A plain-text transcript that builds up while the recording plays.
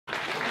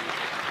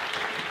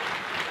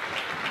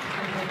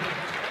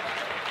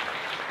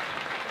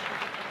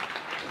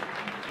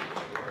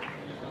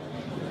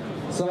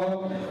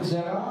So,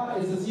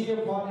 Gerard is a senior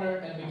partner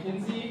at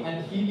McKinsey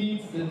and he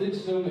leads the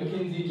digital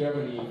McKinsey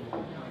Germany.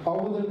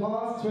 Over the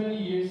past 20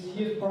 years,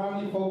 he has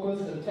primarily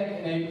focused on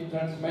tech-enabled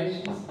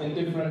transformations in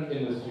different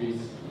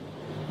industries.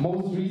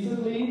 Most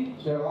recently,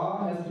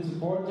 Gerard has been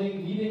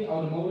supporting leading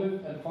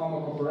automotive and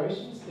pharma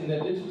corporations in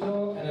their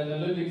digital and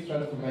analytics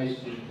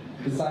transformation,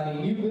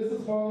 designing new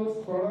business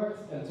models,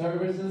 products and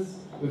services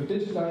with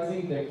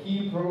digitizing their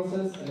key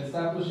process and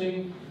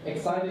establishing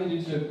exciting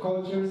digital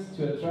cultures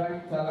to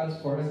attract talents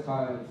for his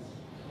clients.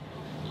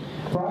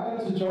 Prior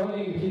to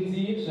joining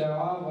McKinsey,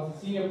 Gerard was a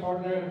senior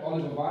partner at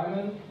Oliver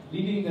Wyman,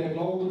 leading their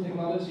global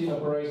technology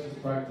operations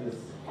practice.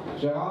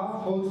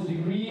 Gerard holds a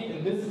degree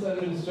in business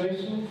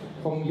administration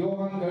from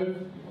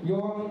Johann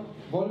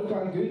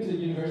Wolfgang Goethe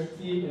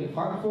University in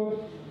Frankfurt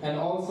and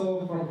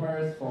also from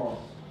Paris, France.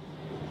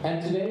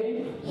 And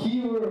today,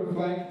 he will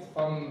reflect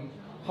on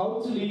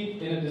how to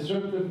lead in a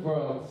disruptive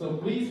world. So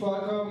please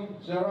welcome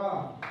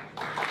Gerard.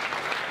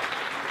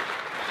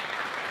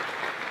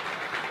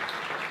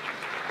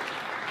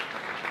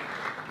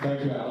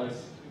 Thank you, Alex.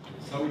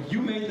 So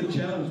you made the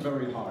challenge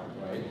very hard,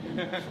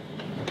 right?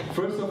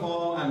 First of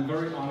all, I'm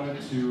very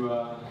honored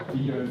to be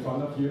here in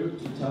front of you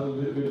to tell a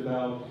little bit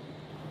about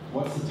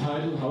what's the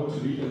title, how to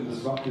lead in a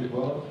disruptive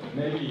world.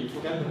 Maybe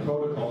forget the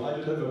protocol, I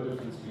deliver a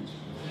different speech.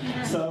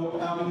 So,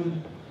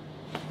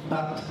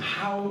 but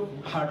how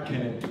hard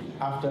can it be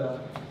after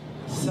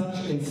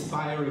such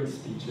inspiring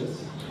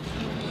speeches,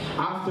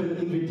 after an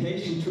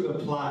invitation to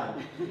apply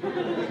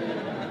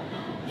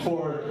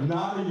for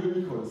not a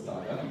unicorn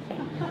startup,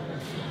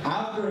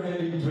 after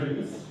having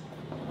drinks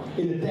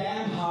in a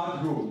damn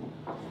hot room,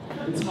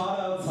 it's hot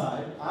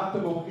outside, after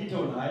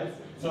mojito nights,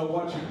 so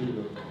what should we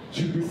do?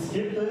 Should we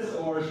skip this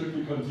or should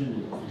we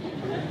continue?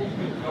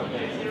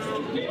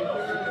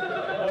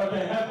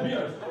 Okay, have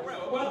beers.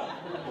 Well,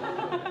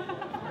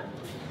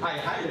 I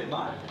hide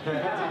mine.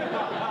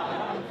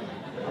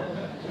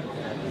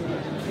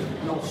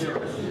 No,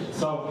 seriously.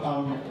 So,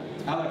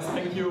 Alex,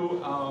 thank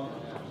you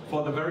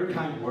for the very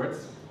kind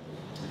words.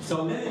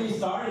 So let me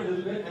start a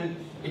little bit, and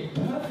it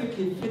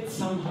perfectly fits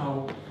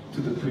somehow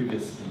to the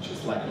previous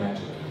speeches, like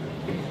magic.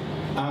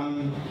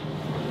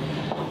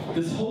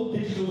 This whole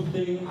digital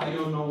thing, I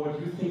don't know what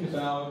you think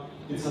about,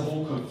 it's a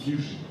whole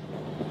confusion,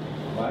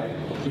 right?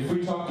 If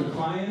we talk to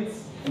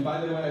clients, and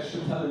by the way, I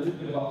should tell a little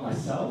bit about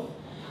myself.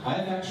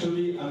 I've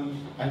actually,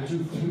 I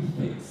do three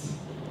things.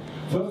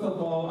 First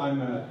of all, I'm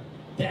a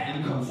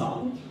damn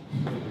consultant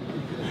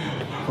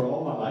for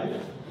all my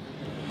life.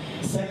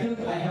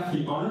 Second, I have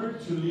the honor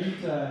to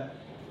lead the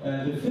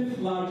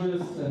 5th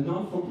largest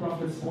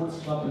non-for-profit sports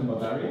club in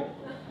Bavaria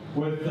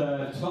with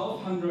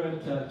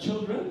 1,200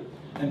 children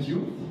and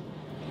youth.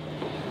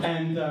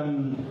 And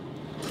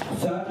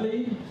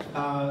thirdly,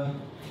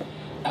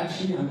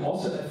 actually I'm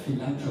also a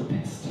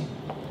philanthropist.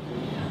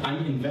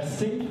 I'm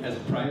investing, as a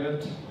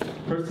private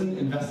person,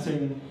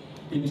 investing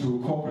into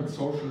corporate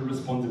social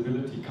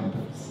responsibility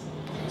companies.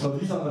 So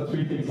these are the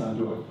three things I'm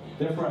doing.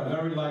 Therefore, I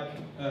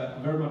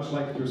very much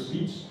like your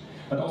speech,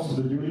 but also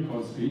the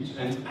unicorn speech,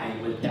 and I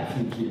will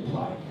definitely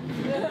apply.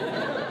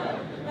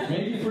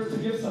 Maybe first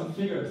to give some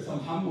figures, some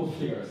humble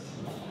figures.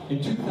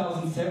 In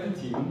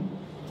 2017,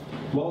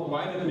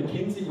 worldwide at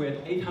McKinsey, we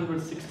had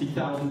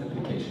 860,000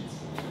 applications.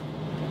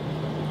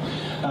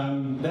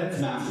 That's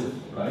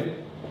massive, right?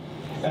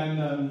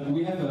 And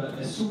we have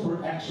a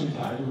super action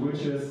title,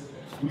 which is,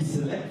 we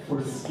select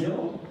for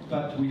skill,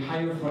 but we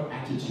hire for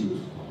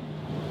attitude.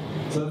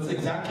 So that's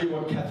exactly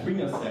what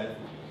Katharina said.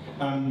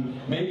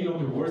 Maybe not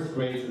the worst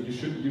grades, and you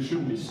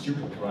shouldn't be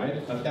stupid,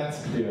 right? But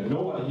that's clear.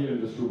 Nobody here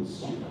in this room is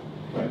stupid,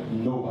 right?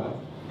 Nobody.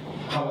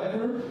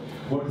 However,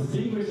 what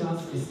distinguishes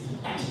us is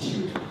the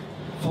attitude.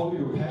 Follow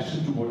your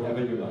passion to whatever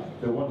you like.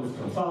 The one is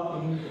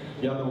consultant,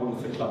 the other one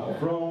is the Club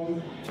of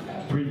Rome,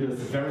 previous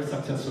very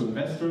successful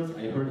investors.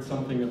 I heard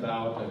something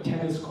about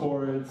tennis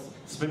courts,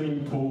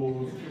 swimming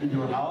pools in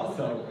your house,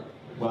 so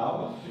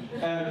wow.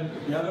 And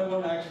the other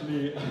one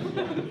actually,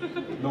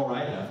 no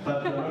write-up,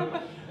 but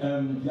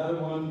the other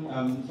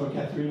one, so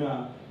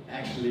Katharina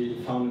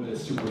actually founded a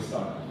super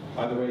startup.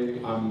 By the way,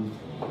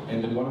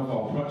 and in one of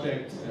our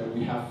projects,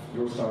 we have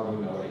your startup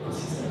in our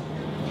ecosystem.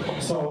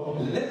 So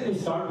let me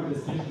start with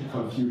this digital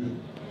confusion.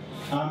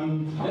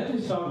 Let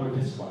me start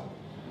with this one.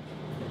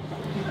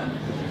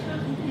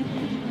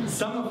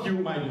 Some of you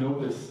might know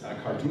this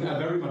cartoon. I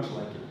very much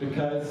like it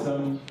because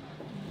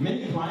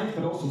many clients,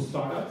 but also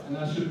startups, and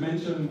I should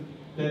mention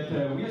that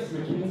we as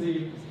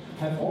McKinsey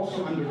have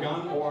also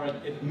undergone or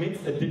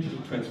admits a digital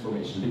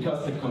transformation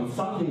because the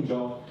consulting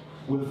job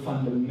will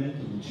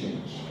fundamentally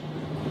change.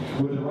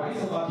 With the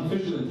rise of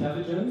artificial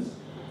intelligence,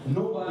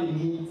 nobody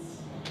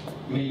needs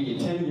maybe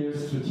 10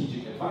 years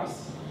strategic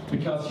advice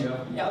because you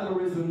have the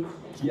algorithms,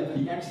 you have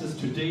the access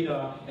to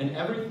data and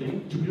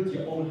everything to build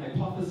your own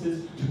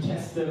hypothesis, to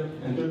test them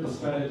and build the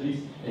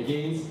strategies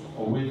against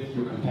or with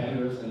your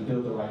competitors and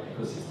build the right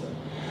ecosystem.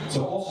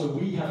 So also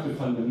we have to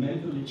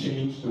fundamentally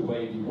change the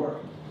way we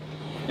work.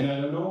 And I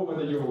don't know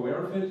whether you're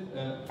aware of it,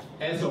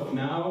 as of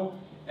now,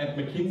 at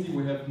McKinsey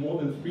we have more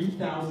than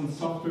 3,000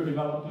 software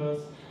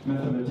developers,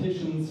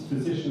 mathematicians,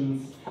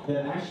 physicians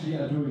that actually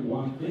are doing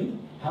one thing,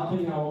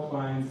 helping our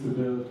clients to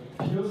build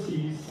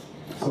POCs,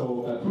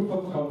 so proof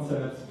of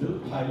concepts,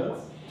 build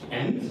pilots,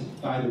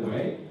 and, by the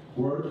way,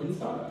 work in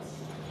startups.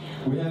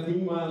 We have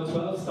meanwhile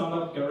 12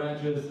 startup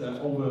garages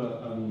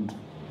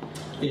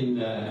in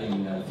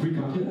 3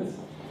 continents,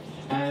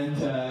 and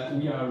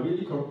we are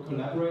really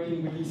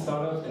collaborating with these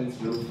startups, and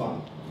it's real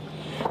fun.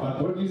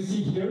 But what you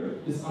see here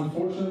is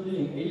unfortunately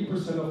in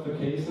 80% of the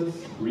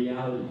cases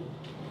reality.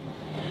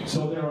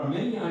 So there are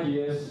many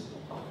ideas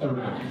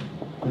around,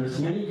 there's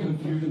many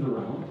confusion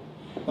around,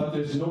 but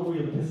there's no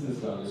real business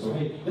value. So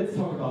hey, let's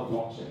talk about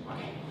blockchain.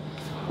 Okay,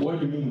 what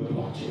do you mean with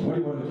blockchain? What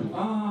do you want to do?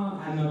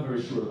 I'm not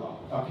very sure about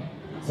it. Okay,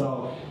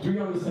 so do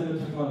you understand the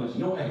technology?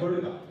 No, I heard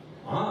about it.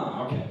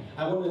 Okay,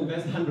 I want to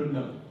invest 100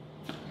 million.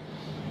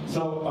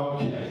 So,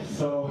 okay,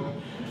 so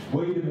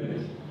wait a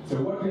minute. So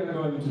what we are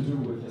going to do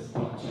with this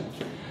blockchain?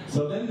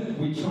 So then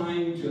we try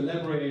to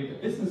elaborate a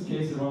business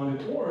case around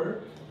it,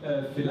 or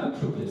a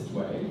philanthropist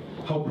way,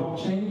 how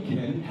blockchain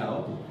can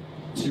help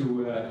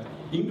to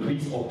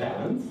increase or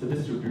balance the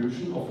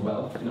distribution of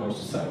wealth in our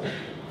society,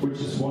 which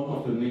is one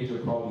of the major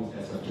problems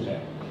as of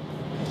today.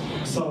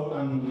 So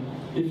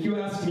if you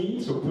ask me,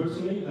 so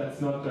personally,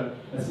 that's not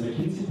as a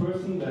McKinsey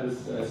person, that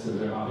is as a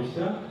Gerard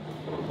Richter,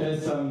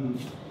 there's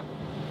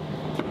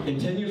in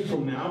 10 years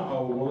from now,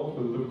 our world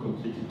will look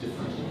completely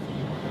different.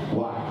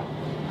 Why?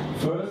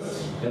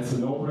 First, that's a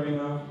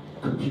no-brainer,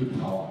 compute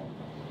power.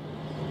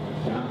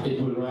 Yeah, it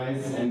will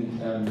rise,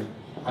 and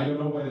I don't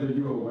know whether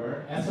you're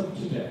aware, as of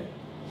today,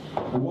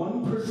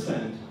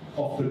 1%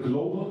 of the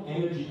global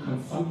energy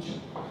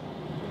consumption,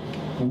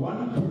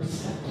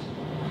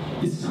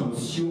 1% is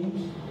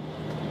consumed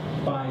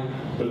by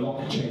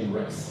blockchain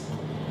race.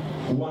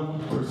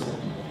 1%.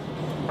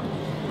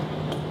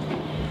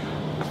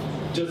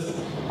 Just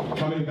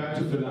coming back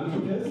to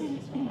philanthropists,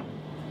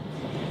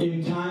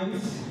 in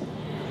times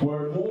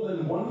where more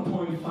than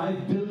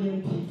 1.5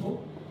 billion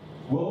people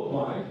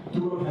worldwide do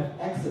not have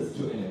access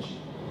to energy.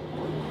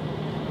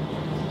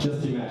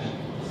 Just imagine.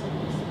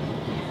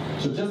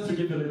 So just to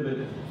give a little bit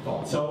of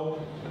thought. So,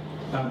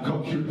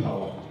 compute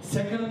power.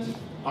 Second,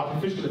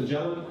 artificial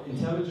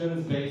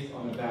intelligence based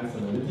on advanced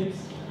analytics.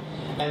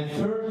 And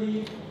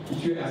thirdly,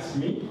 if you ask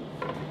me,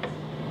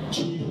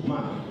 cheap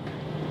money.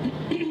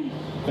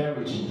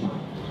 Very cheap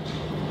money.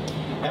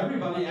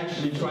 Everybody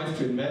actually tries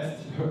to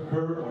invest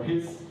her or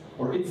his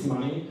or its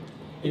money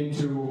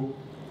into,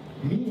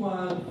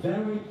 meanwhile,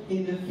 very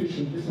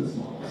inefficient business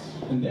models.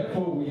 And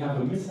therefore, we have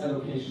a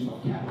misallocation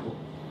of capital.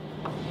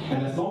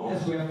 And as long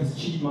as we have this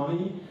cheap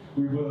money,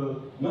 we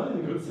will, not in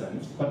a good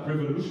sense, but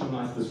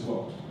revolutionize this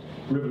world.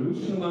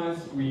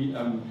 Revolutionize,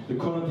 the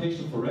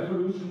connotation for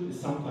revolution is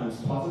sometimes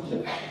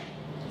positive,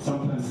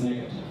 sometimes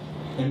negative.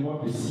 And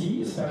what we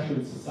see, especially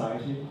in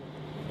society,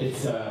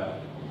 it's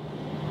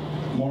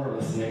more or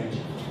less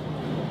negative.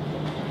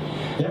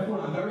 Therefore,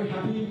 I'm very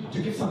happy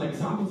to give some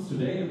examples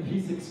today, and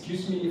please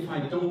excuse me if I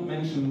don't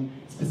mention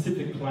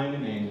specific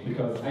client names,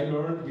 because I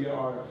learned we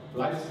are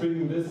live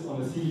streaming this on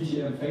the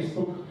CDTM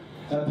Facebook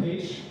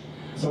page,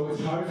 so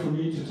it's hard for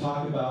me to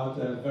talk about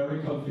very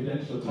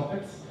confidential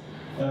topics,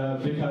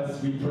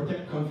 because we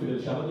protect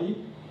confidentiality,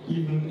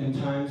 even in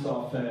times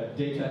of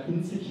data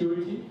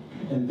insecurity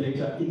and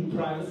data in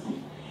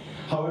privacy.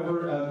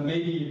 However,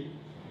 maybe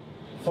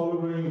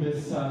following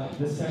this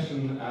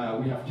session,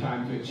 we have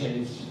time to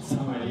exchange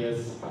some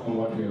ideas on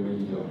what we are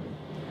really doing.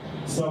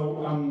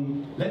 So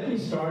let me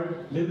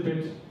start a little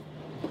bit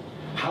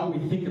how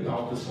we think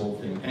about this whole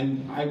thing.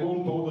 And I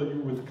won't bother you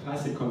with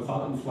classic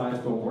consultant slides,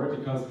 don't worry,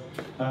 because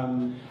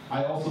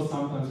I also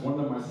sometimes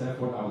wonder myself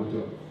what I would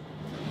do.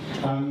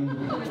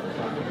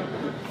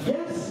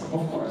 Yes,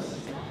 of course.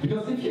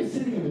 Because if you're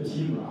sitting in the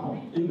team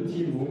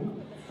room,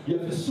 you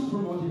have a super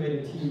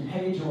motivated team.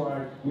 Hey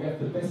Gerard, we have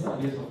the best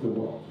ideas of the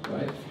world,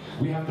 right?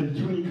 We have the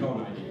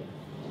unicorn idea.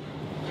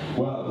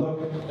 Well,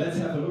 look, let's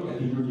have a look at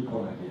the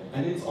unicorn idea.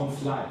 And it's on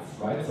slides,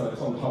 right? So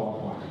it's on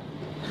PowerPoint.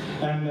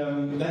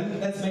 And then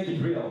let's make it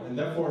real. And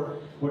therefore,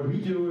 what we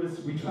do is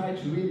we try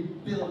to really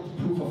build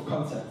proof of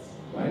concepts,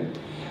 right?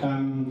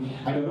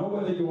 I don't know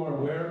whether you are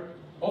aware,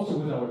 also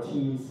with our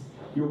teams,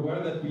 you're aware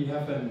that we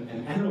have an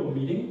annual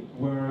meeting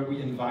where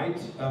we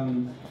invite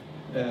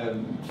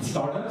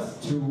startups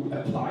to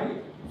apply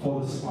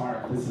for the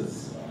Spark. This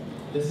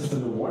is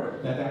an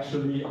award that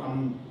actually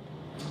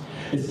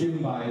is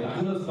given by the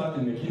Handelsblatt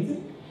and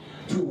McKinsey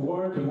to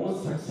award the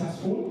most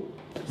successful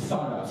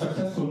startup.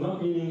 Successful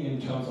not meaning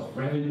in terms of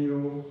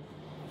revenue,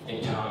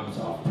 in terms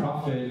of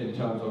profit, in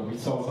terms of, we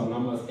saw some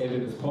numbers,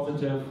 EBIT is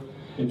positive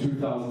in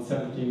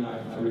 2017,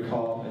 I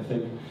recall, I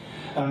think.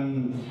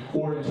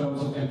 Or in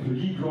terms of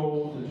employee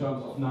growth, in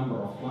terms of number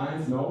of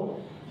clients, no.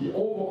 The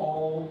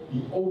overall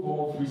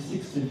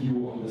 360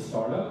 view on the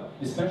startup,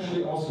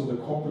 especially also the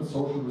corporate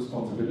social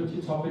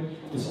responsibility topic,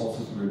 is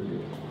also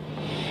reviewed.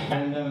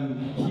 And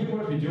here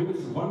what we do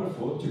is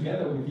wonderful.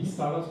 Together with these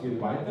startups, we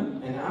invite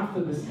them, and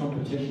after this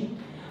competition,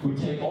 we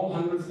take all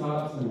 100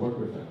 startups and work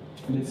with them.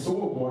 And it's so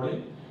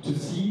rewarding to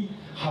see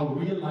how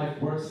real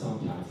life works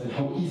sometimes and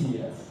how easy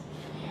it is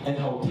and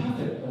how tough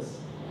it is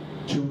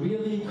to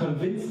really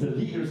convince the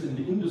leaders in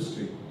the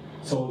industry,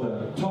 so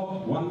the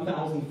top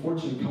 1,000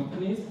 Fortune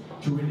companies,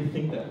 to really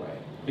think that way.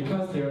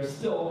 Because there are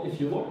still, if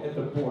you look at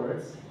the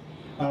boards,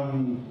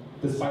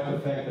 despite the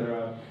fact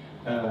there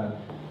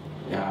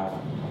are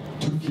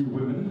too few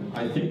women,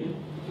 I think,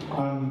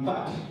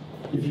 but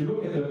if you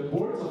look at the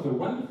boards of the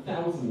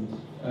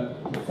 1,000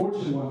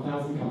 Fortune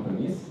 1,000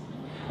 companies,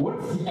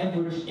 what's the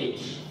average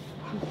age?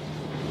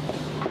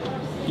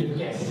 Give a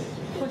guess.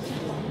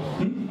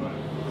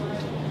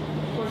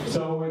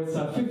 So it's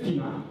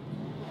 59.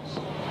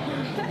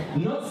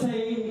 Not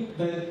saying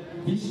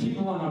that these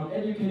people are not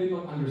educated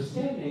or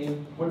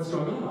understanding what's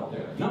going on out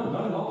there. No,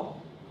 not at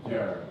all.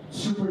 They're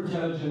super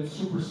intelligent,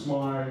 super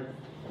smart,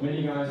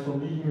 many guys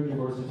from leading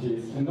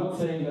universities, and not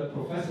saying that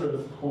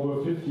professors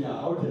over 50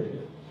 are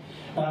outdated.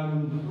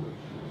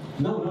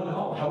 No, not at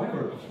all.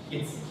 However,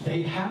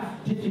 they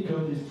have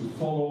difficulties to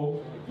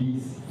follow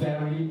these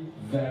very,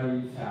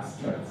 very fast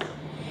trends.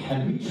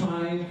 And we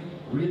try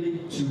really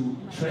to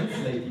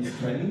translate these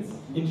trends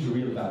into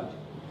real value.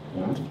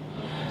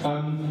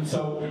 Yeah?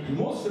 So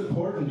most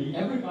importantly,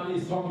 everybody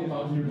is talking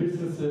about new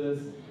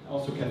businesses.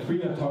 Also,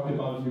 Katharina talked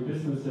about new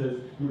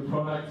businesses, new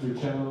products, new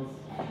channels,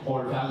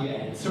 or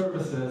value-added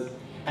services.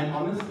 And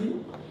honestly,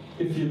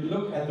 if you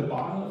look at the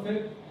bottom of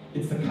it,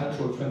 it's the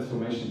cultural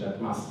transformation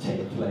that must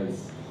take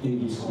place in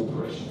these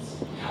corporations.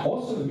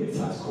 Also the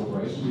mid-sized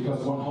corporation,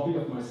 because one hobby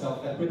of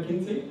myself at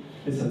McKinsey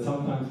is that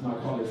sometimes my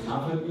colleagues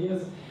laugh at me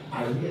is,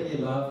 I really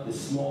love the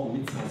small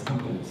mid-sized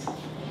companies,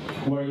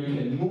 where you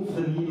can move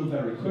the needle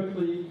very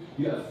quickly,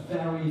 you have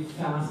very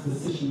fast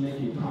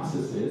decision-making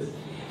processes,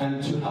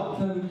 and to help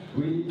them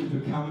really to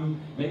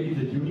become maybe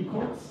the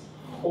unicorns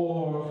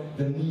or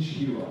the niche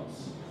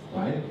heroes,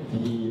 right?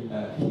 The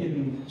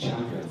hidden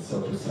champions,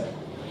 so to say.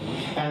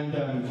 And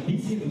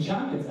these hidden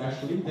champions,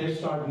 actually, they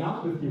start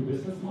not with new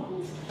business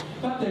models,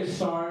 but they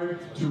start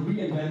to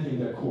reinventing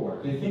their core.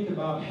 They think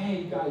about,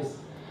 hey guys,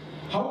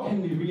 how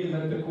can we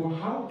reinvent the core?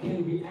 How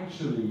can we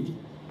actually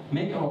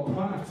make our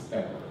products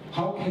better?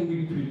 How can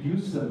we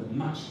produce them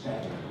much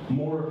better,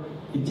 more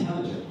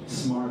intelligent,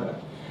 smarter?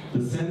 The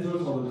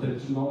sensors or the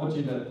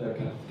technology that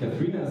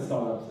Katharina's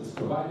startups is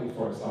providing,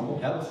 for example,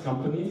 helps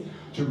companies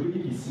to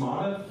really be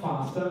smarter,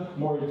 faster,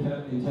 more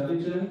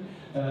intelligent,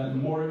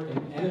 more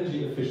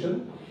energy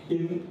efficient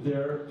in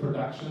their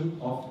production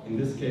of, in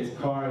this case,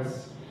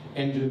 cars,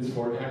 engines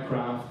for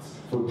aircrafts,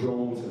 for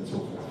drones, and so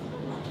forth.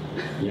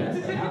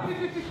 Yes, I have.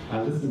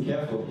 I listen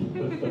carefully.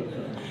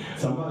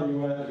 Somebody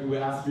who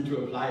asked me to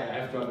apply, I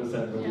have to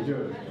understand what you're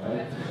doing,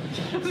 right?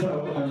 So,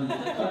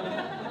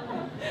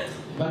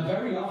 but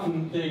very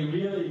often they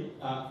really,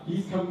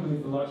 these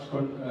companies, the large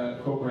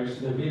corporations,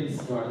 they really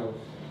struggle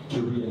to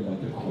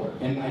reinvent the core.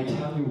 And I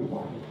tell you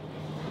why.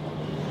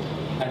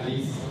 At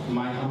least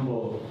my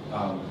humble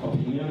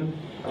opinion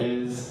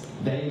is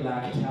they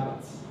lack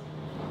talents.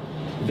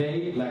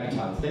 They lack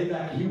talents. They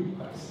lack you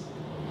guys,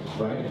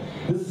 right?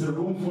 This is a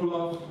room full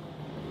of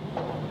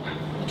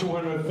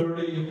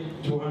 230,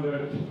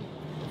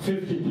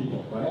 250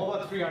 people, right?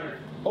 Over 300.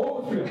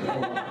 Over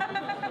 300.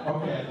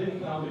 Okay, I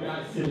didn't know the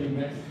guy sitting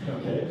next.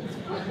 Okay.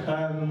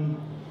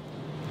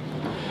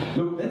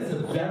 Look, that's a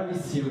very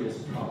serious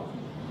problem,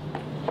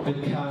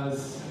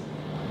 because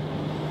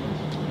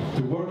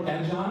the word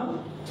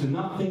agile, to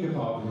not think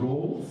about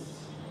roles,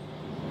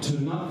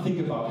 to not think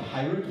about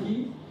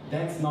hierarchy,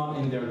 that's not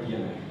in their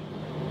DNA,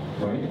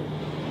 right?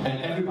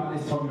 And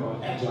everybody's talking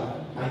about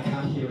agile. I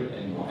can't hear it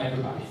anymore.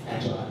 Everybody's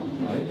agile,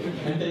 right?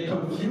 And they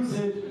confuse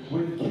it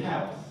with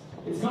chaos.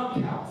 It's not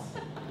chaos,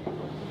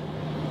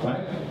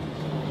 right?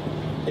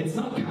 It's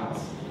not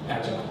chaos,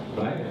 agile,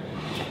 right?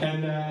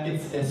 And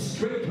it's a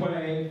strict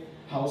way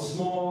how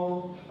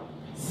small,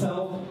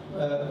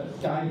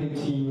 self-guiding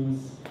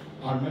teams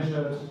are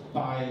measured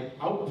by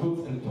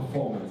outputs and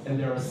performance. And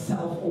there are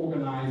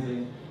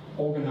self-organizing,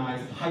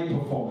 organized,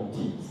 high-performing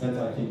teams. That's,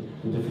 I think,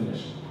 the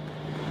definition.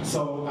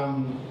 So,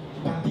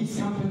 but these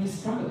companies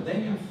struggle.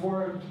 They have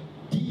worked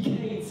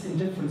decades in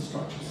different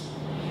structures.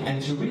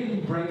 And to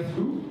really break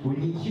through, we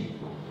need you,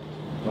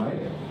 right?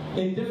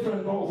 In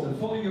different roles, and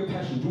follow your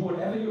passion, do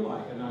whatever you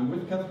like. And I'm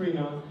with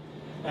Katharina,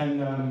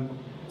 and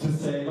to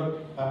say,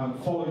 look,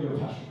 follow your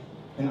passion.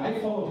 And I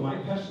followed my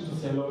passion to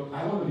say, look,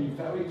 I want to be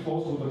very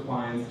close with the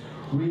clients,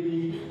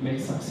 really make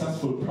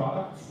successful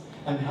products,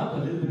 and help a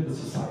little bit the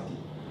society.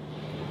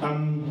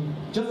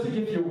 Just to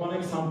give you one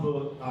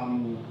example,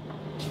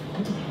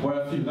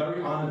 where I feel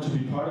very honored to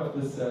be part of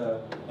this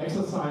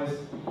exercise,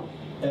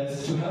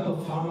 is to help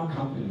a pharma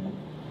company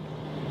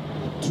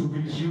to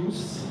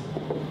reduce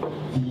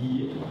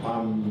the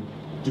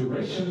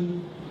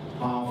duration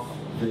of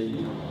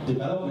the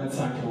development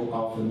cycle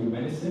of a new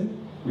medicine.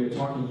 We are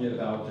talking here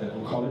about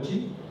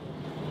oncology,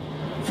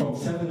 from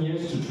 7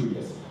 years to 2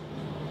 years.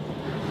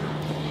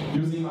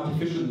 Using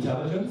artificial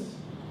intelligence,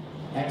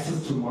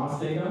 access to Mars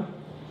data,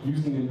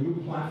 using a new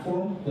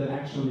platform that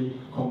actually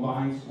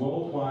combines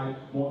worldwide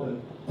more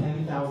than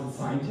 10,000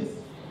 scientists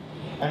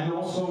and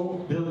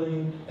also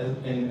building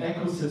an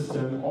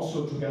ecosystem,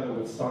 also together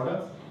with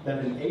startups,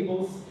 that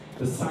enables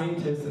the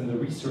scientists and the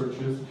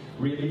researchers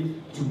really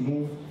to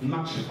move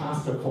much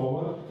faster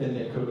forward than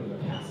they could in the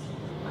past.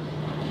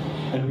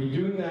 And we're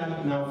doing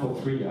that now for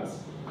 3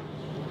 years.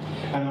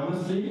 And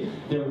honestly,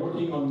 they're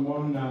working on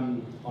one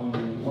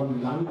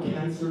lung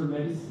cancer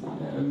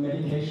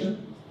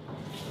medication.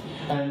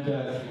 And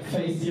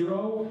phase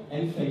 0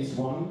 and phase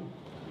 1.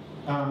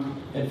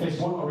 And phase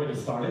 1 already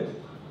started.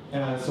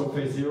 So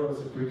phase 0 is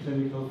a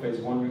preclinical, phase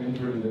 1 we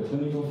enter in the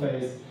clinical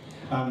phase.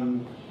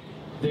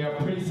 They are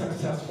pretty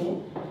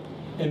successful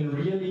in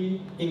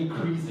really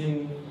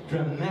increasing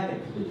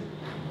dramatically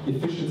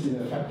efficiency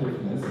and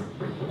effectiveness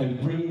and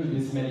bringing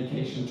this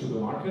medication to the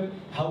market,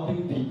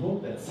 helping people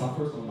that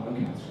suffer from lung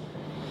cancer.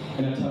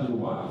 And I tell you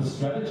what, the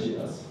strategy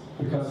is,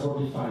 because what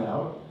we find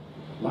out,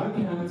 lung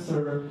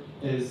cancer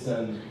is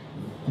the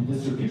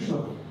distribution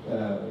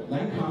of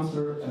lung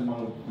cancer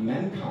among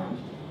mankind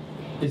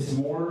is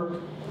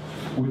more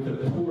with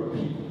the poorer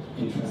people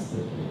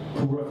interested,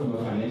 poorer from a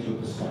financial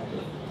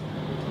perspective.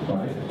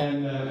 Right?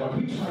 And what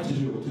we try to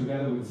do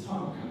together with this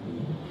pharma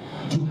company,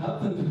 to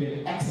help them to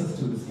get access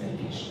to this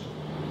medication,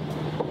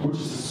 which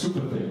is a super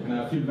thing. And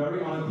I feel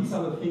very honored. These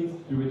are the things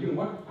we were doing.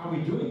 What are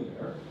we doing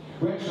there?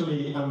 We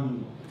actually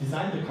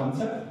designed the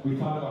concept. We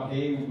thought about,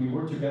 hey, we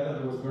worked together.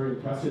 That was very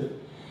impressive.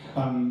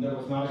 There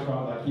was not a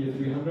crowd like here,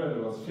 300.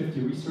 There was 50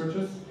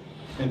 researchers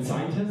and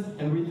scientists.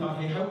 And we thought,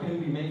 hey, how can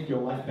we make your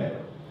life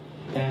better?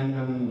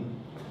 And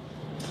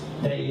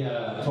they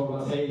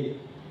told us, hey,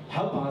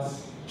 help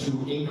us to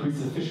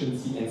increase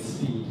efficiency and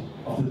speed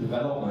of the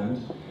development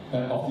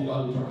of the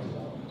early drug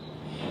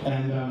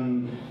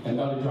development and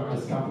early drug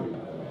discovery, by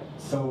the way.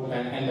 So,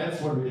 and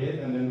that's what we did,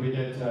 and then we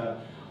did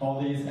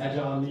all these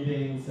agile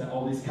meetings,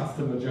 all these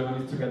customer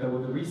journeys together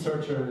with the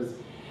researchers,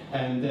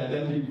 and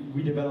then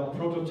we developed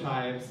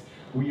prototypes.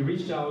 We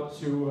reached out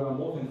to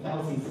more than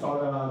 1,000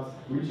 startups,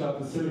 reached out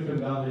to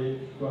Silicon Valley,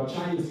 to our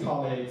Chinese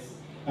colleagues,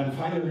 and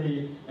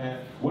finally,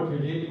 what we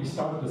did, we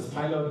started this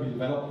pilot, we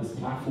developed this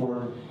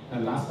platform,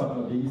 and last but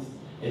not least,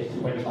 it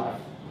went live.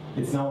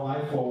 It's now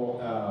live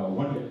for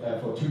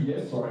 2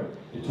 years, sorry.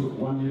 It took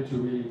 1 year to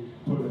really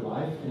put it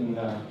live in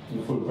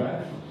full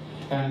breadth,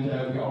 and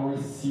we're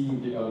already seeing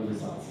the early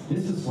results.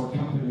 This is what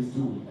companies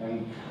do,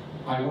 and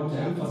I want to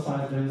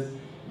emphasize this,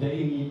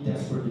 they need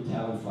desperately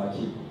talents like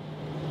you.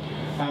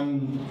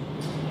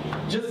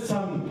 Just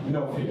some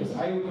figures,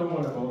 I don't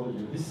want to bother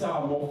you. These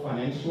are more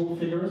financial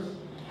figures.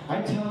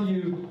 I tell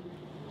you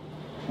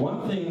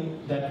one thing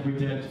that we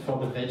did for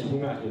the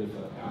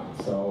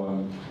Welthungerhilfe.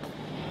 So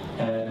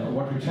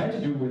what we tried to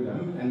do with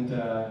them, and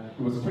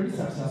it was pretty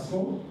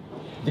successful,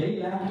 they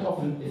lacked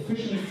of an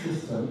efficient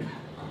system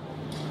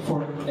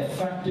for an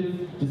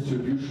effective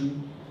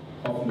distribution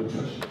of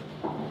nutrition.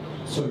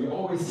 So you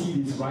always see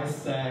these rice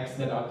stacks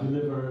that are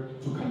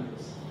delivered to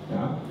countries.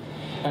 Yeah?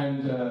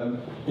 And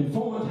in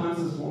former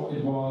times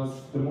it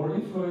was, the more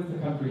influence the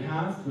country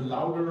has, the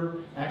louder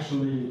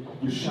actually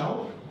you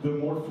shout, the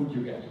more food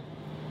you get.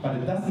 But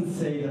it doesn't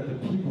say that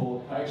the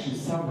people are actually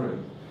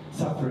suffering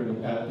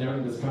there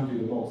in this country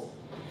the most.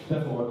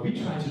 Therefore, what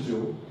we try to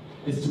do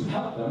is to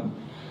help them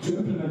to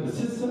implement a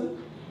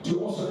system, to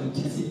also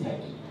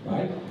anticipate,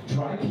 right,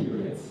 dry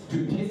periods, to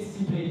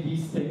anticipate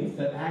these things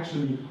that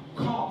actually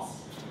cause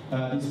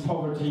this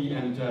poverty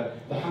and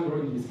the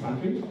hunger in these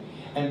countries,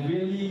 and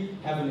really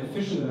have an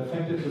efficient and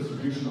effective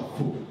distribution of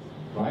food,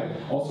 right?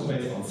 Also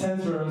based on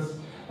sensors,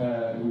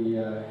 we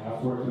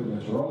have worked with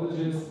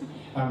meteorologists,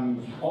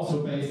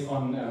 also based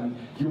on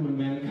human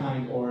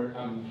mankind or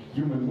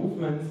human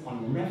movements,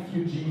 on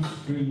refugee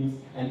streams,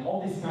 and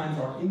all these kinds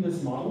are in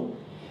this model.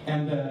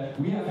 And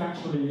we have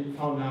actually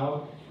found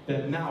out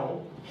that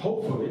now,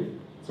 hopefully,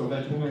 so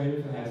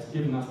Welthungerhilfe has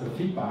given us the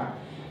feedback,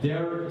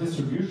 their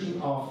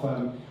distribution of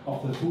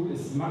the food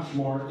is much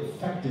more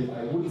effective.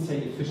 I wouldn't say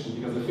efficient,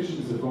 because efficient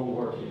is the wrong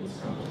word here in this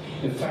country.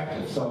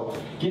 Effective, so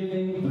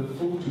giving the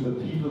food to the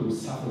people who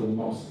suffer the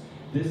most.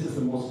 This is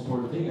the most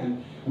important thing,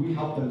 and we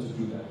help them to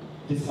do that.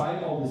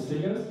 Despite all these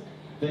figures,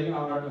 they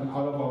are out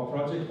of our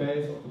project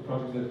base, of the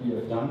project that we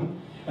have done,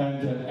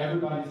 and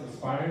everybody's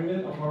aspiring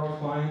it of our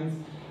clients,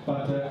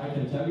 but I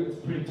can tell you it's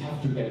pretty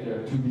tough to get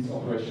there to these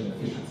operational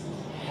efficiencies.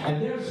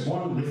 And there's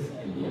one risk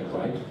in here,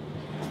 right?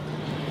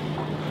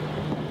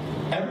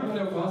 Everybody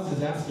of us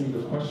is asking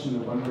the question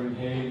of wondering,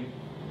 hey,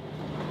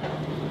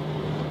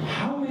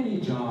 how many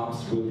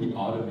jobs will be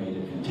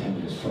automated in 10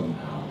 years from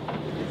now?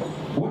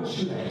 What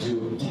should I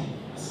do in 10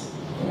 years,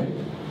 right?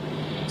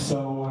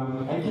 So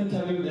I can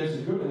tell you there's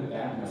a good and a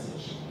bad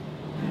message.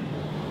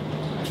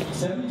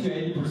 70 to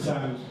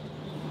 80%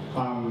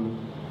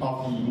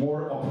 of the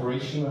more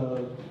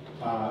operational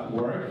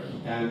work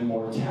and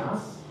more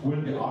tasks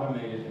will be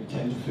automated in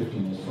 10 to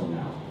 15 years from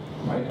now,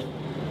 right?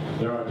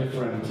 There are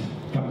different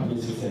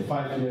companies who say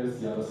 5 years,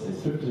 the other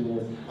says 15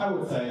 years. I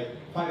would say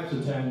 5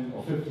 to 10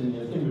 or 15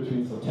 years in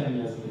between, so 10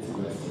 years is a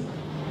good estimate.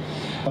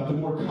 But the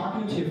more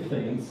cognitive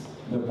things,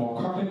 the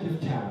more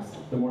cognitive tasks,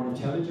 the more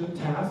intelligent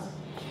tasks,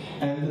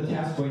 and the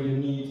tasks where you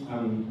need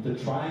the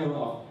triangle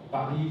of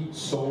body,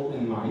 soul,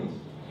 and mind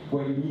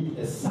where you need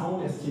a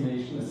sound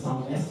estimation, a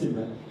sound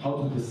estimate, how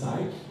to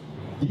decide,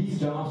 these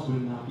jobs will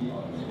not be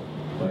automated,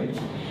 right?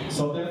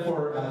 So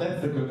therefore,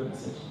 that's the good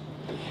message.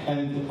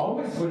 And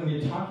always when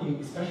we're talking,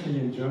 especially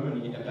in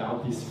Germany,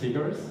 about these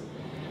figures,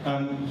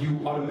 you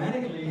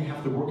automatically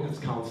have the workers'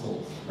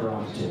 councils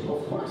around the table,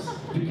 of course,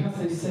 because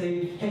they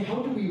say, hey,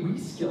 how do we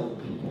reskill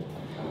people?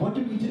 What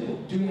do we do?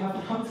 Do we have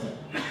a concept?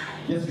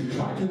 Yes, we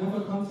try to have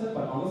a concept,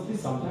 but honestly,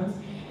 sometimes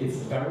it's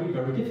very,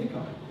 very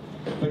difficult.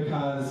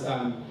 Because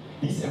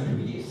these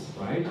employees,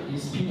 right,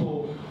 these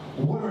people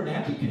weren't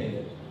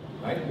educated,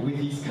 right, with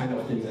these kind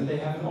of things, and they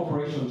have an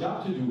operational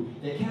job to do.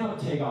 They cannot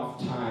take off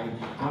time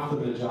after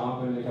the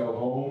job when they go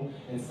home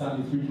and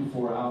study 3 to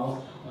 4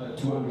 hours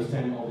to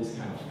understand all these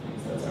kind of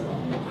things that's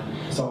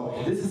around.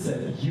 So this is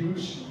a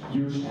huge,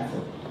 huge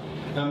effort.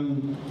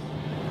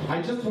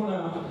 I just want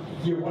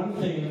to hear one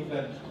thing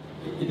that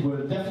it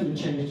will definitely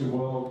change the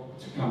world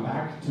to come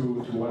back to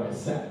what I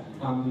said.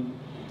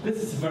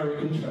 This is a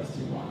very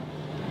interesting one.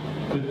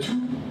 The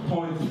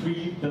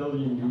 2.3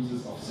 billion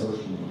users of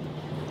social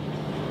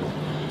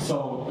media.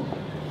 So,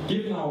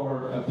 given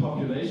our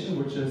population,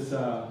 which is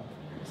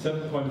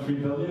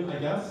 7.3 billion, I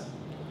guess,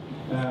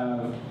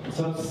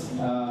 so it's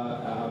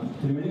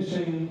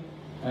diminishing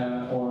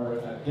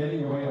or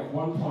getting away of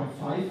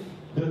 1.5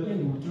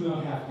 billion who do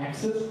not have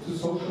access to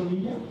social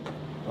media,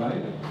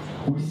 right?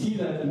 We see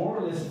that more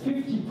or less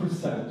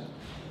 50%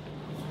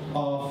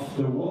 of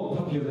the world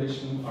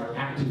population are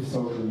active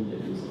social media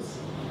users.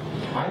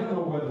 I don't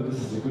know whether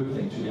this is a good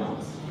thing, to be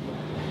honest.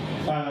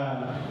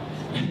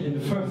 In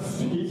the first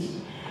speech,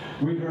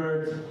 we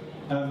heard,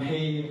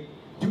 hey,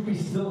 do we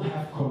still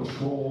have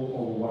control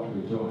over what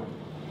we're doing?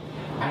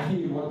 I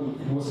think it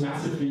was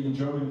massively in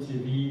German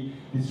TV,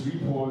 these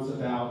reports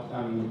about,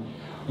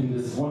 in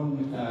this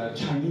one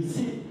Chinese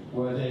city,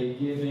 where they're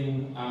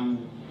giving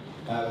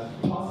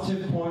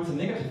positive points and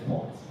negative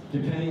points,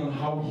 depending on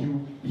how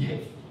you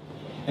behave.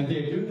 And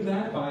they're doing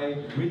that by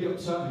really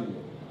observing you.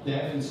 They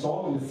have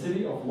installed in the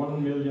city of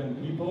 1 million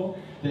people,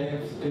 they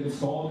have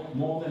installed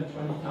more than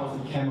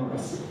 20,000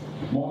 cameras,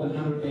 more than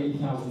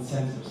 180,000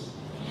 sensors.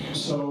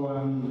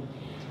 So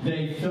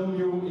they film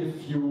you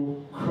if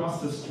you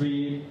cross the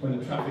street when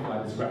the traffic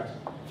light is red.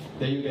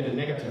 Then you get a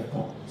negative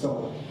point.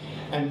 So,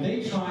 and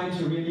they try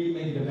to really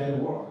make it a better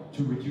world,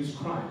 to reduce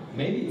crime.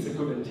 Maybe it's a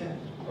good intent,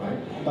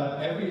 right? But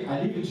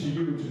I leave it to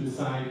you to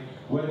decide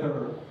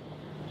whether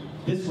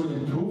this will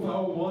improve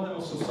our world,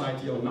 our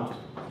society or not.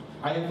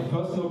 I have a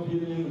personal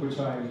opinion which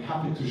I'm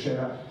happy to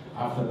share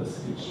after the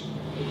speech.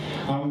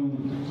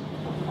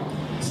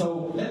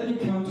 So let me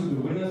come to the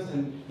winners,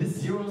 and this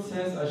 0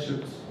 says I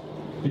should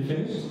be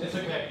finished? It's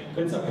okay.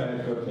 It's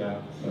okay, good, yeah.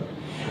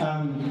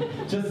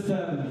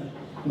 So,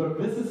 look,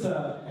 this is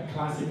a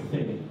classic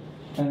thing.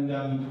 And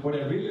what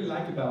I really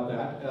like about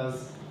that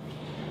is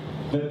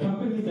the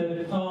companies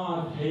that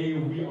thought, hey,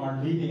 we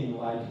are leading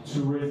like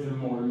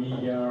tourism or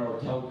media or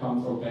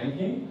telecoms or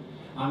banking,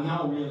 are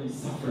now really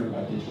suffering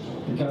by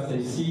digital because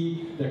they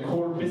see the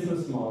core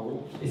business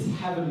model is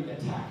heavily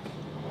attacked,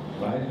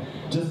 right?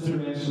 Just to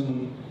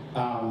mention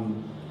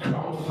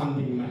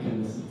crowdfunding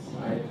mechanisms,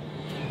 right?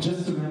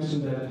 Just to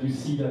mention that you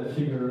see that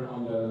figure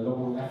on the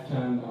lower left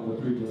hand on the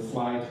previous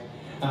slide,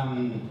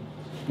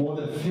 more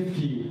than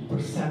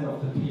 50%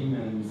 of the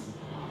payments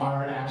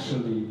are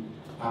actually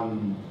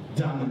done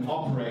and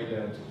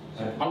operated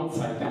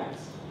outside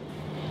banks.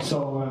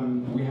 So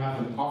we have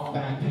an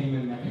off-bank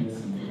payment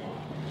mechanism.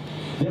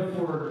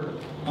 Therefore,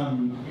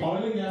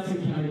 oil and gas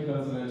and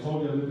chemicals, and I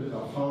told you a little bit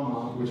about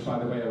pharma, which by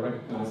the way I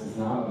recognize is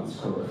not on this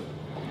curve,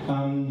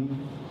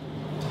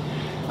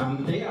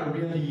 they are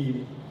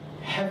really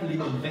heavily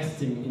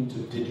investing into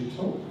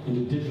digital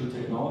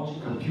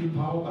technology, compute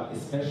power, but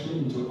especially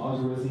into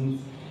algorithms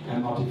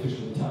and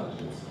artificial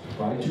intelligence,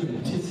 right? To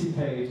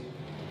anticipate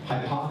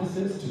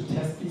hypotheses, to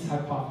test these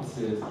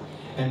hypotheses,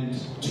 and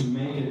to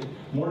make it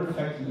more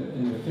effective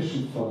and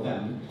efficient for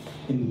them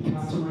in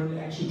customer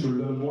interaction, to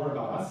learn more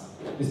about us,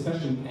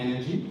 especially in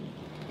energy.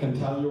 I can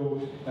tell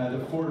you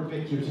the 4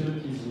 big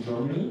utilities in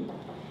Germany,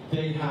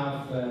 they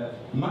have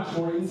much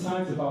more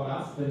insights about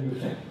us than you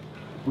think.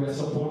 We are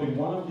supporting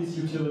one of these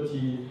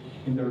utilities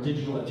in their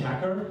digital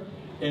attacker,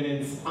 and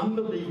it's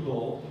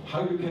unbelievable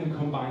how you can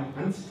combine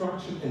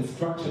unstructured and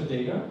structured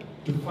data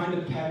to find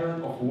a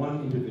pattern of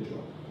one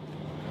individual.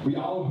 We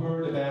all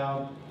heard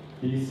about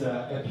this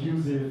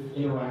abusive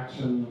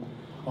interaction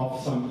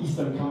of some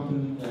Eastern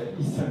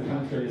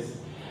countries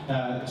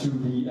to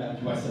the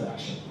US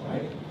election,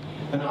 right?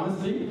 And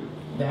honestly,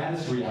 that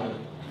is reality.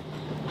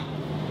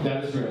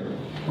 That is reality.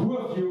 Who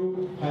of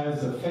you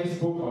has a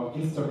Facebook or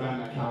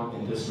Instagram account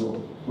in this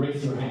room?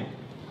 Raise your hand.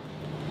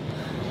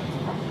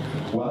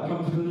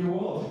 Welcome to the new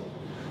world,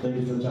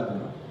 ladies and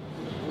gentlemen.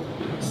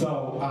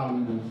 So,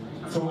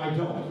 so I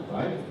don't,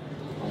 right?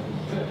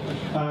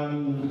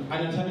 And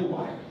I tell you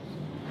why.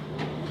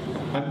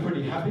 I'm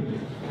pretty happy.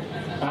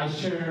 I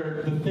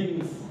share the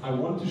things I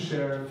want to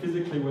share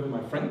physically with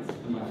my friends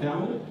and my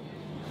family.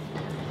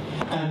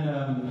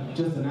 And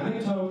just an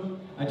anecdote,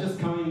 I just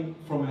coming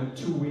from a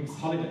 2 weeks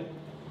holiday.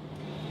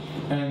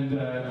 And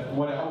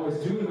what I always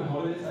do in my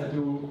holidays, I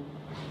do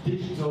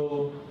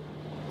digital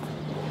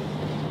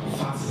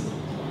fasting.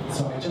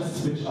 So I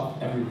just switch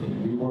up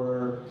everything. We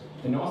were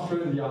in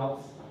Austria in the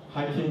Alps,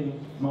 hiking,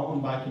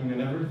 mountain biking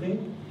and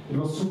everything. It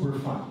was super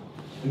fun.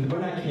 And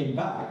when I came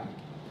back,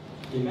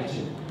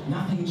 imagine,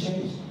 nothing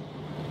changed.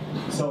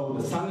 So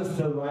the sun is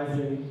still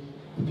rising,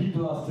 the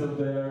people are still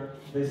there,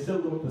 they still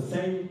look the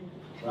same,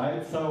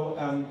 right? So,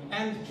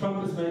 and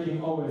Trump is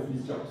making always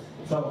these jokes.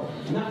 So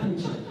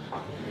nothing changed.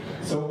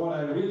 So what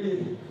I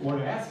really want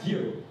to ask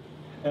you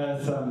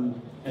is,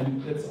 and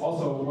it's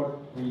also what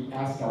we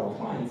ask our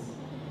clients,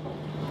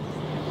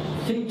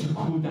 think to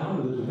cool down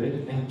a little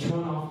bit and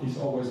turn off this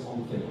always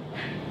on thing.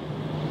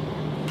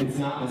 It's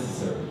not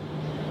necessary.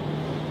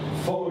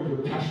 Follow your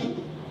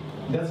passion.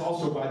 That's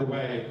also, by the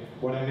way,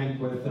 what I meant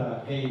with,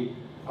 hey,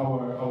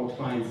 our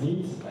clients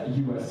need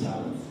US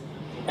talents.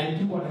 And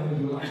do whatever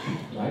you like,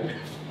 right?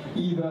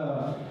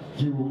 Either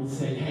you would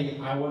say, hey,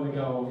 I want to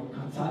go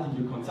consulting,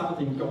 do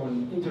consulting, go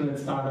an internet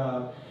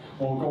startup,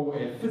 or go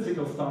a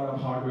physical startup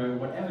hardware,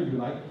 whatever you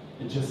like,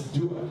 and just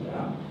do it,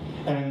 yeah?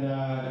 And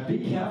be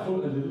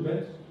careful a little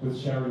bit with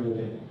sharing your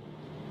data.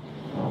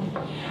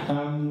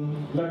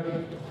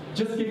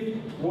 Just give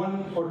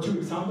one or two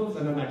examples,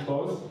 and then I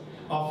close,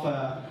 of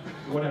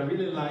what I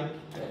really like,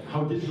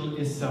 how digital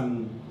is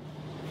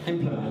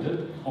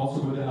implemented,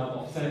 also with the help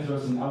of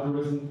sensors and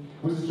algorithms.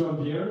 With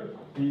John Deere,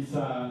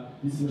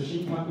 this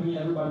machine company,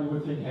 everybody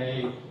would think,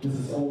 hey, this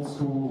is old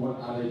school, what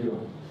are they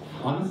doing?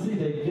 Honestly,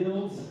 they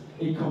built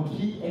a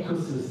complete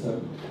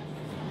ecosystem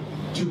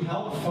to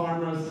help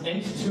farmers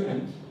end to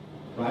end,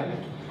 right,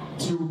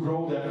 to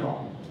grow their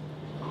crop.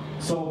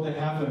 So they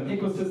have an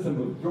ecosystem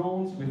with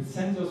drones, with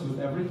sensors, with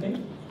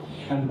everything.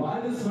 And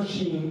while this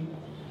machine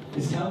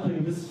is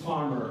helping this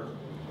farmer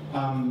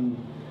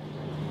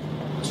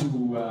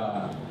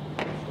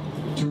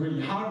to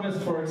really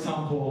harvest, for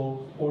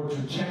example, or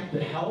to check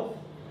the health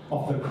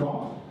of the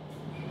crop,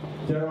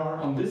 there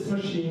are on this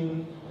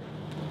machine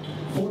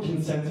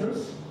 14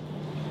 sensors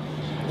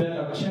that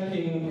are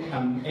checking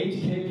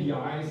 8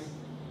 KPIs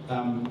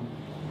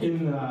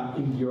in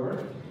the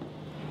earth,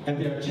 and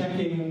they are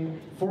checking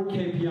 4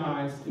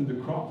 KPIs in the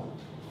crop.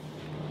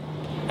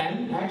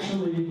 And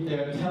actually, they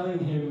are telling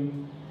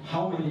him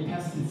how many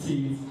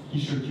pesticides he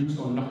should use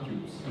or not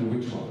use, and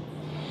which one.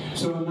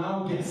 So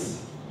now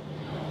guess,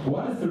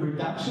 what is the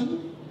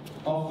reduction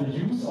of the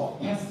use of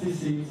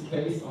pesticides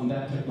based on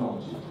that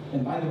technology?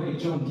 And by the way,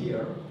 John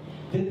Deere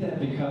did that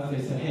because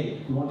they said,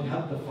 hey, we want to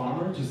help the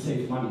farmer to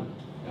save money.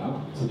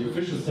 Yeah? So the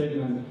official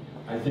statement,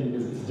 I think,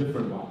 is a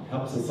different one.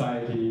 Help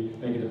society,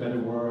 make it a better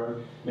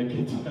world, make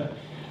it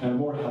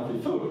more healthy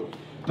food.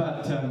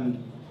 But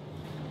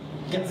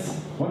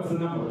yes, what's the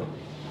number?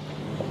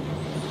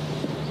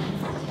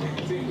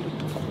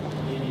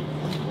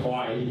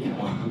 80,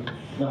 come on.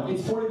 No,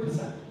 it's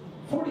 40%.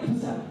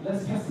 40%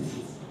 less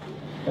pesticides.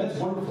 That's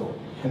wonderful.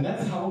 And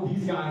that's how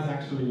these guys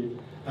actually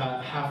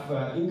have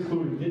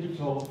included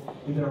digital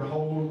in their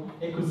whole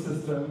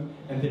ecosystem,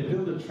 and they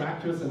build the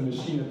tractors and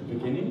machine at the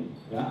beginning,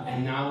 yeah?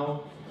 And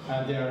now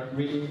they're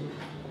really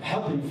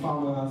helping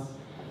farmers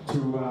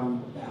to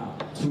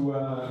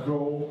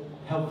grow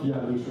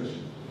healthier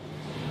nutrition.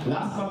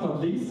 Last but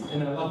not least,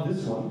 and I love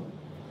this one,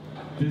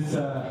 this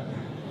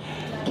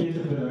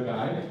caterpillar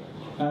guy,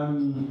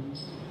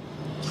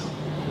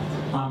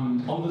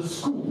 on the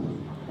scoop,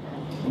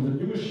 on the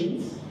new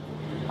machines,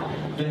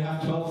 they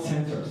have 12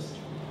 sensors.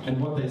 And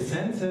what they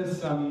sense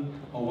is, oh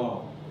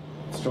wow,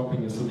 it's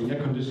dropping, so the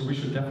air conditioner, we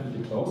should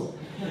definitely close.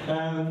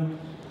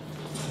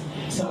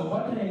 So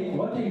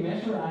what they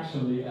measure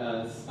actually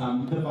is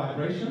the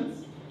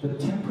vibrations, the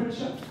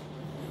temperature,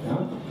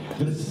 yeah,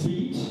 the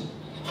speed,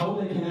 how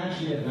they can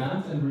actually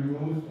advance and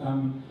remove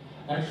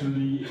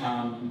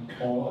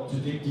or to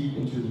dig deep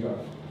into the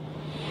earth.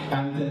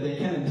 And they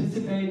can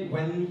anticipate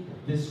when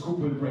this scoop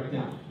will break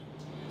down.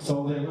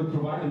 So they will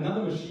provide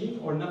another machine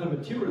or another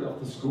material of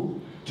the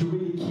scoop to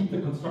really keep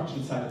the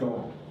construction site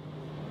going.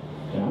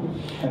 Yeah?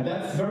 And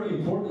that's very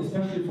important,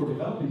 especially for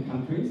developing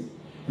countries,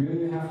 where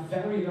you have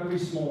very, very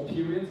small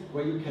periods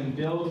where you can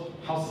build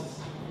houses,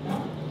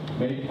 yeah?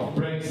 Made of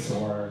bricks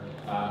or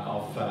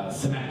of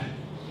cement.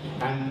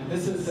 And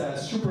this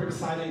is super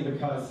exciting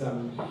because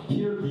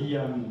here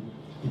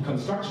the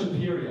construction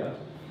period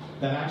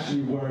that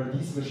actually where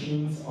these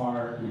machines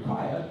are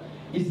required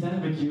is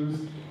then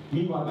reduced,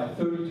 meanwhile, by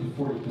 30 to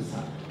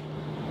 40%.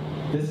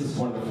 This is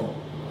wonderful.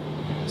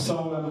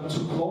 So to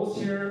close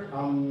here,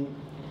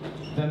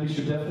 then we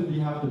should definitely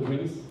have the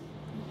drinks.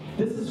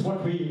 This is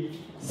what we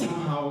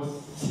somehow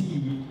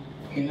see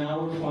in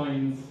our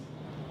clients.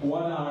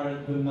 What are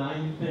the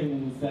 9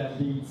 things that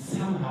lead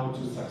somehow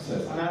to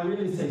success? And I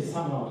really say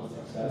somehow to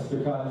success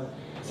because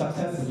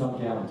success is not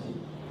guaranteed.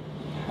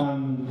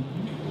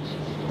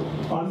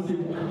 Honestly,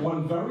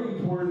 one very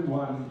important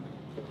one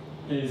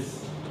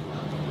is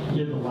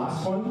here the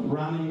last one,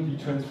 running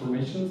the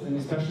transformations, and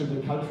especially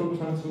the cultural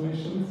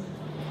transformations.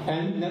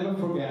 And never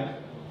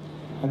forget,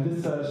 and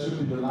this should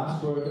be the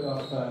last word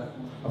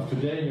of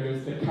today here,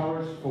 is the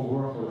courage for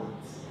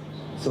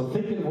workarounds. So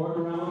think in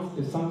workarounds.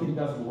 If something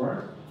doesn't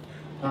work,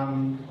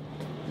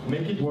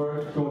 make it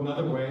work, go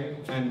another way,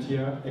 and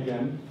here,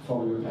 again,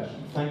 follow your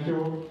passion. Thank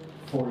you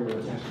for your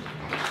attention.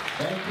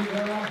 Thank you,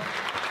 Gerard.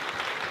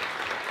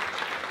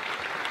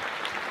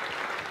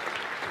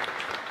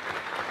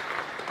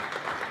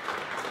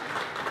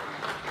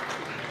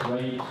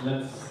 Great.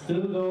 Let's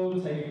still though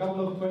take a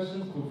couple of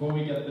questions before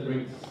we get the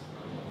drinks.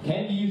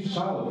 Can you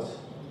shout?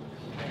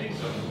 I think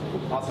so.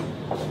 Awesome.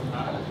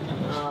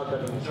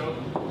 So,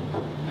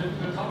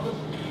 the topic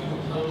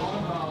a lot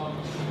about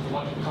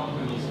what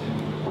companies can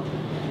do.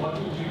 What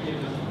would you give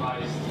as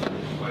advice to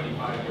the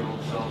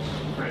 25-year-old self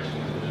fresh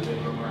into the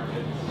labor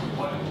market?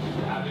 What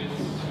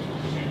habits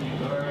should you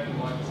learn?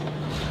 What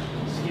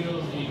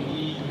skills do you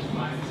need? Which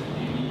mindset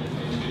do you need as an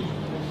individual?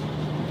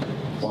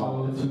 Wow,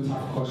 that's a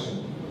tough question.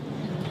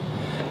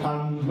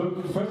 Look,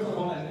 first of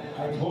all,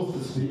 I close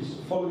the speech,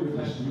 follow your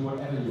passion, do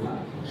whatever you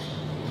like.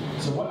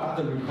 So what are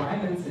the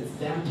requirements? It's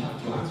damn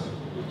tough to answer.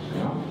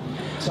 You know?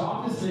 So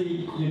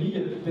obviously, you need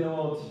to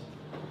build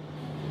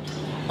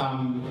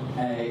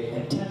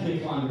a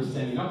technical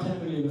understanding, not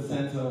technical in the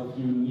sense of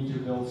you need to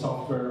build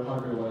software,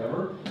 hardware,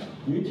 whatever.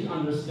 You need to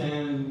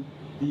understand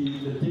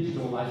the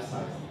digital life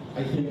cycle.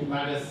 I think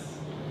that is,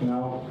 you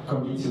know,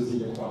 conditio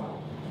sine qua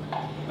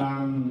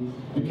non.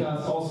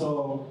 Because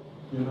also,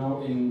 you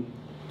know,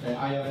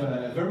 I have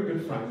a very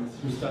good friend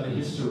who studied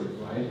history,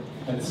 right,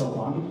 and so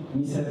on,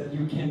 and he said,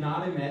 you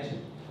cannot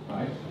imagine,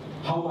 right,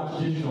 how much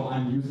digital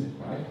I'm using,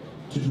 right,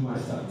 to do my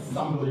studies. It's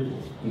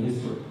unbelievable in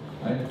history,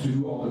 right, to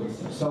do all the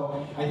research.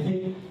 So I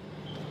think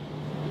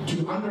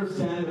to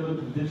understand a little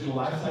bit the digital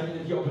life cycle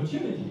and the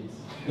opportunities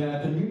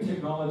that the new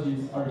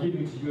technologies are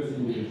giving to you as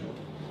an individual,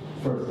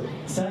 first.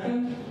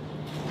 Second,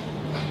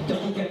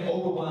 don't get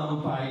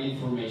overwhelmed by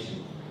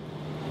information.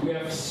 We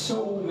have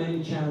so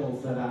many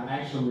channels that are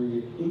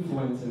actually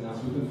influencing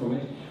us with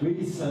information.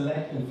 Really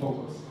select and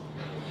focus.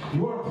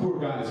 You are poor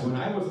guys. When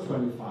I was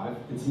 25,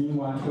 it's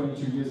meanwhile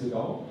 22 years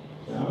ago.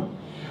 Yeah,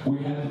 we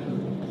had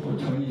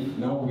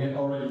we had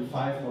already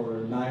 5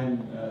 or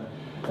 9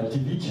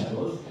 TV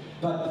channels.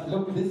 But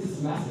look, this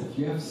is massive.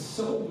 You have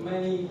so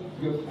many.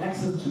 You have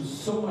access to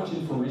so much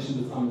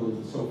information that's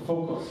unbelievable. So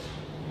focus,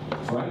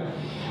 right?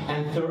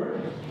 And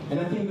third, and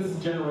I think this is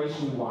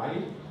Generation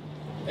Y.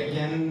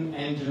 Again,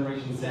 and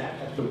Generation Z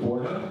at the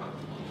border.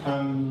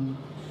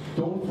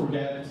 Don't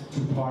forget to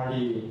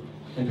party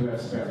and to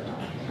have spare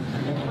time.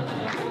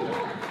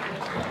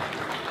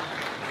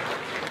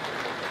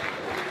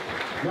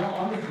 No,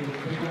 honestly,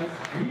 because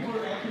we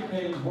were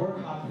educated, work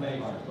hard, play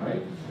hard,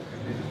 right?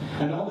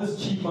 And all this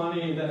cheap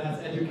money that has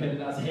educated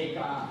us, hey,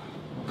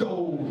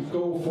 go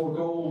for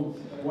gold,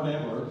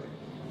 whatever.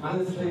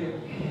 Honestly,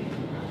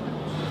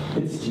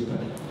 it's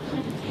stupid.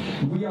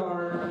 We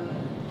are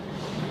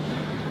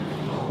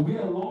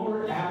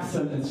longer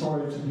absent, and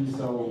sorry to be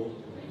so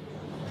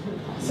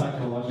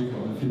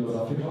psychological and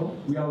philosophical,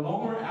 we are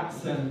longer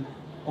absent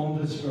on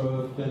this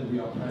earth than we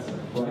are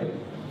present, right?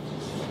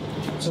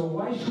 So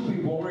why should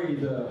we worry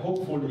the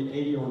hopefully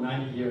 80 or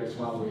 90 years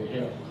while we're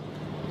here?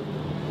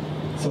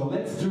 So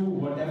let's do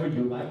whatever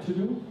you like to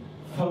do,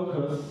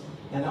 focus,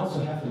 and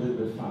also have a little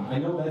bit of fun. I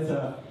know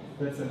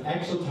that's an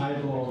actual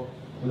title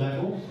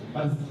level,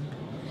 but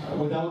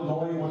without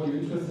knowing what you're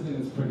interested in,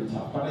 it's pretty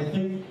tough. But I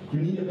think you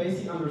need a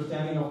basic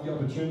understanding of the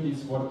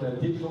opportunities what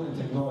digital and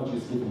technology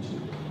is giving to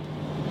you.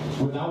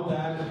 Without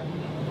that,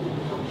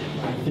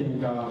 I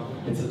think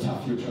it's a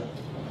tough future.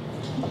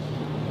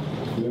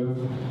 We have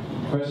a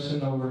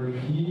question over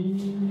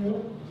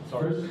here.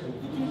 Sorry. You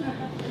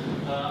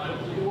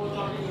were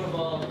talking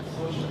about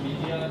social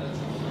media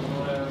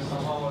that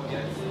somehow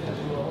against it, and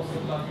you were also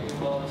talking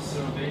about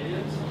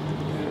surveillance. Do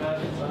you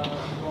have a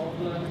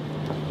problem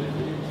with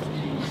it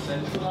being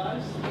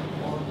centralized,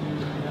 or do you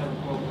have a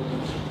problem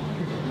with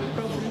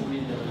social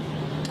media?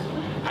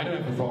 I don't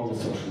have a problem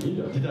with social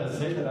media. Did I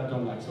say that I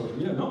don't like social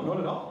media? No, not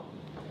at all.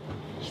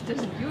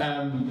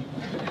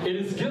 It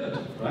is good,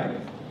 right?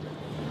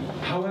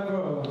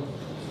 However,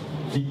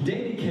 the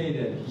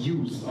dedicated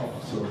use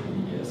of social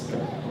media is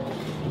good.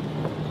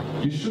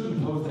 You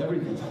shouldn't post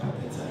everything.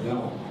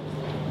 No,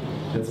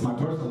 that's my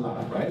personal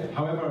life, right?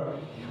 However,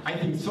 I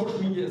think social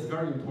media is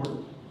very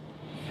important.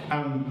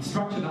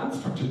 Structured and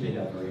unstructured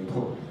data are very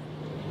important.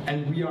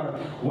 And we are,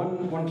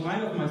 one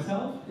client of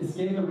myself is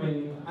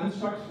gathering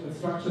unstructured and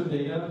structured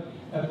data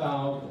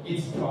about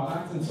its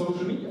products and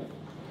social media,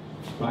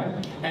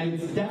 right? And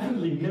it's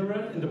definitely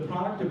mirrored in the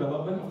product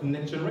development of the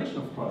next generation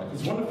of products.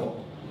 It's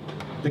wonderful.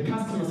 The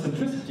customer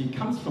centricity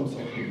comes from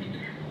social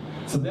media.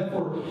 So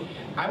therefore,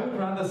 I would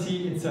rather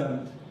see it's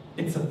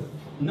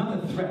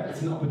not a threat,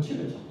 it's an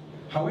opportunity.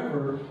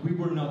 However, we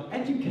were not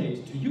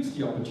educated to use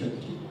the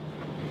opportunity.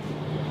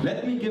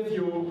 Let me give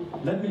you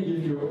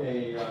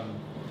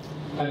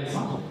an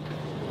example.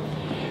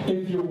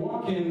 If you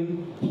walk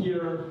in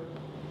here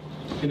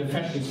in a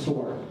fashion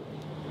store,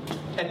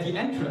 at the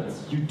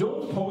entrance, you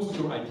don't post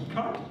your ID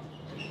card,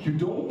 you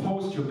don't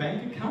post your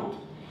bank account,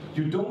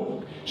 you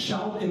don't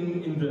shout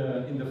in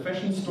the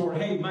fashion store,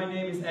 hey, my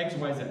name is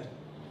XYZ.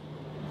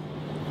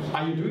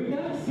 Are you doing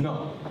that?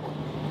 No.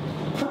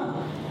 Huh.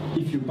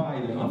 If you buy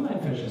in an online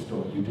fashion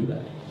store, you do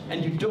that.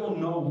 And you don't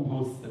know who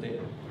hosts the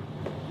data.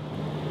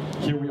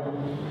 Here we are.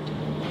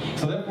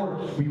 So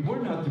therefore, we were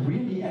not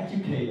really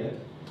educated.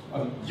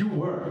 You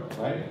were,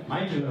 right?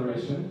 My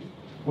generation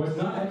was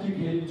not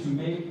educated to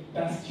make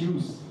best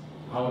use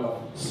out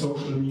of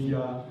social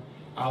media,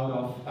 out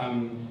of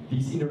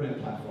these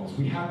internet platforms.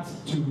 We had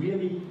to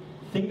really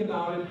think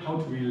about it, how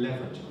to really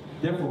leverage it.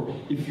 Therefore,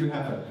 if you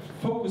have a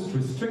focused,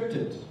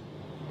 restricted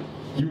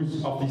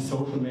use of these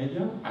social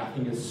media, I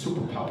think it's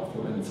super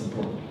powerful and it's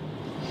important.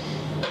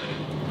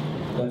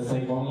 Let's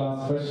take one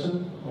last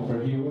question.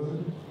 Over here, was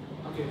it?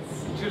 Okay,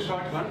 it's 2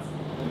 short ones.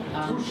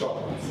 2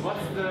 short ones.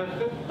 What's the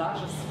 5th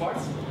largest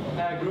sports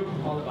group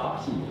all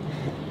about?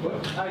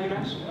 What? You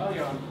mentioned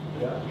earlier on.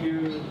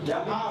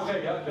 Yeah.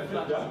 Okay, yeah. The 5th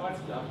largest sports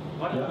club.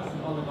 What is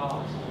it all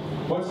about?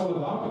 What's it all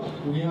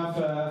about? We have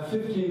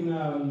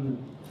 15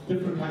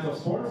 different kinds of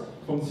sports,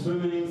 from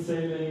swimming,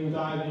 sailing,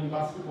 diving,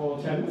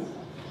 basketball, tennis.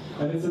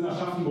 And it's in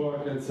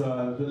Aschaffenburg. It's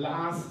the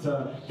last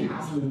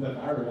castle in that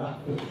area.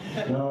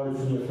 No,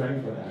 it's near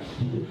Frankfurt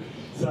actually.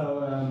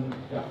 So,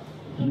 yeah.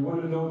 You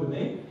want to know the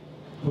name?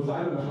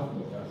 Poseidon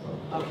Aschaffenburg. So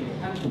okay.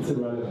 it's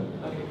irrelevant.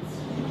 Okay.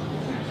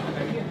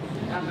 Thank you.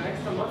 And the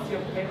next one, what's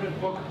your favorite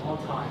book of all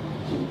time?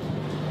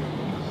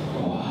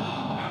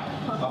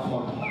 Wow. Tough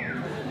one.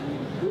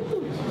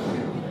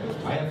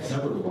 I have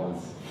several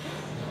ones.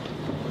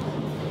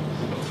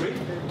 3?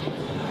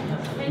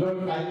 Look,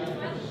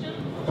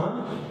 huh?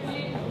 Can you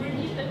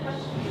repeat the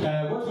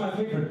question? What's my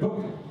favorite book?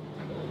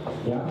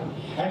 Yeah,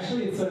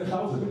 actually, it's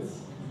Clausewitz.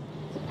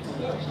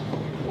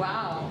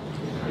 Wow.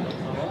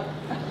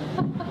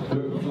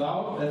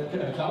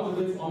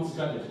 Clausewitz on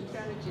strategy.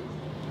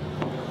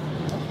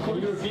 Can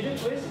you repeat it,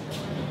 please?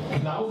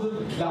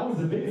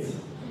 Clausewitz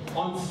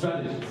on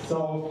strategy.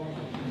 So,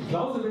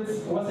 Clausewitz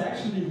was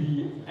actually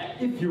the,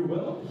 if you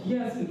will, he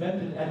has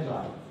invented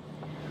Agile.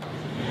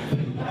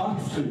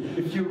 Honestly,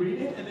 if you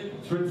read it and then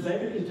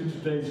translate it into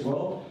today's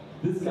world,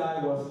 this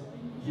guy was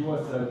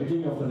the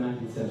beginning of the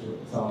 19th century.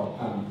 So,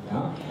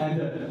 yeah. And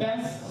the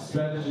best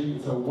strategy,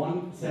 so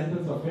one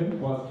sentence of him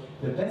was,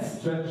 the best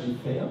strategy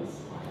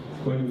fails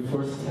when you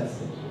first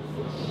test it.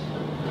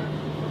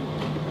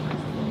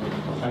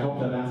 I hope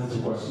that answers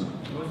your question.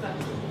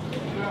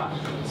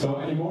 So,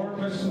 any more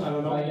questions? I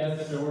don't know. I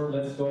guess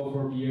let's go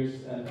for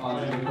beers and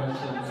answer the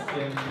questions.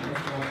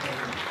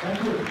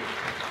 Thank you.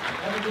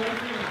 Have a great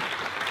evening.